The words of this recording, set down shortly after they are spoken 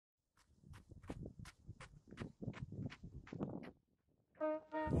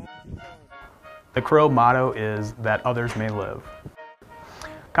The Crow motto is that others may live.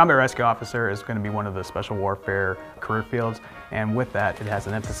 Combat Rescue Officer is going to be one of the special warfare career fields, and with that it has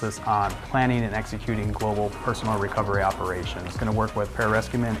an emphasis on planning and executing global personal recovery operations. It's going to work with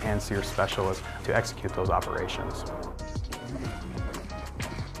pararescuemen and SEER specialists to execute those operations.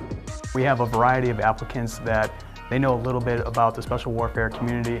 We have a variety of applicants that they know a little bit about the special warfare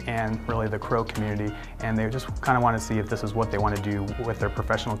community and really the Crow community, and they just kind of want to see if this is what they want to do with their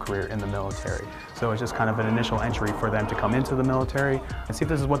professional career in the military. So it's just kind of an initial entry for them to come into the military and see if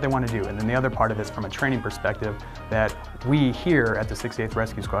this is what they want to do. And then the other part of it is from a training perspective that we here at the 68th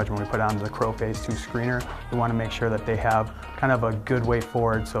Rescue Squadron, when we put on the Crow Phase 2 screener, we want to make sure that they have kind of a good way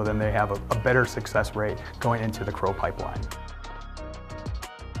forward so then they have a better success rate going into the Crow pipeline.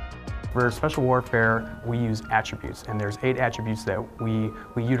 For special warfare, we use attributes, and there's 8 attributes that we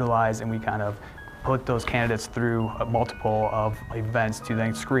utilize, and we kind of put those candidates through a multiple of events to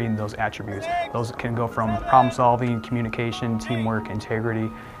then screen those attributes. Those can go from problem solving, communication, teamwork, integrity,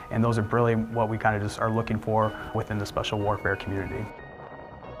 and those are really what we kind of just are looking for within the special warfare community.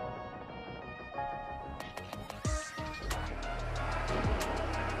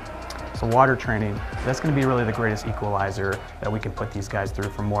 So water training, that's going to be really the greatest equalizer that we can put these guys through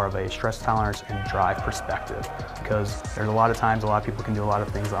from more of a stress tolerance and drive perspective. Because there's a lot of times, a lot of people can do a lot of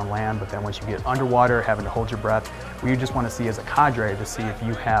things on land, but then once you get underwater, having to hold your breath, we just want to see as a cadre to see if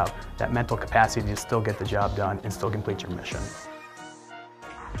you have that mental capacity to still get the job done and still complete your mission.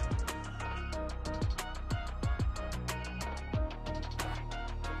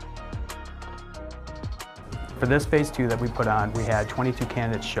 For this Phase 2 that we put on, we had 22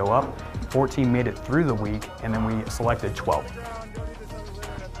 candidates show up, 14 made it through the week, and then we selected 12.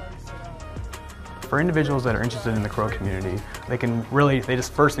 For individuals that are interested in the Crow community, they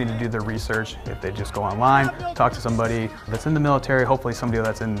just first need to do their research. If they just go online, talk to somebody that's in the military, hopefully somebody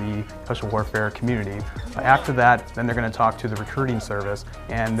that's in the special warfare community. After that, then they're going to talk to the recruiting service,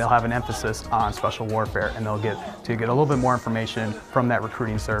 and they'll have an emphasis on special warfare, and they'll get a little bit more information from that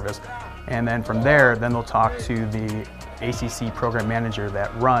recruiting service. And then from there, then they'll talk to the ACC program manager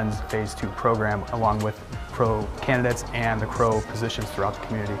that runs Phase 2 program along with Crow candidates and the Crow positions throughout the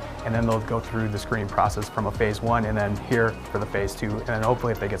community. And then they'll go through the screening process from a Phase 1 and then here for the Phase 2. And then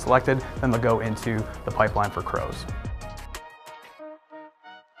hopefully if they get selected, then they'll go into the pipeline for Crows.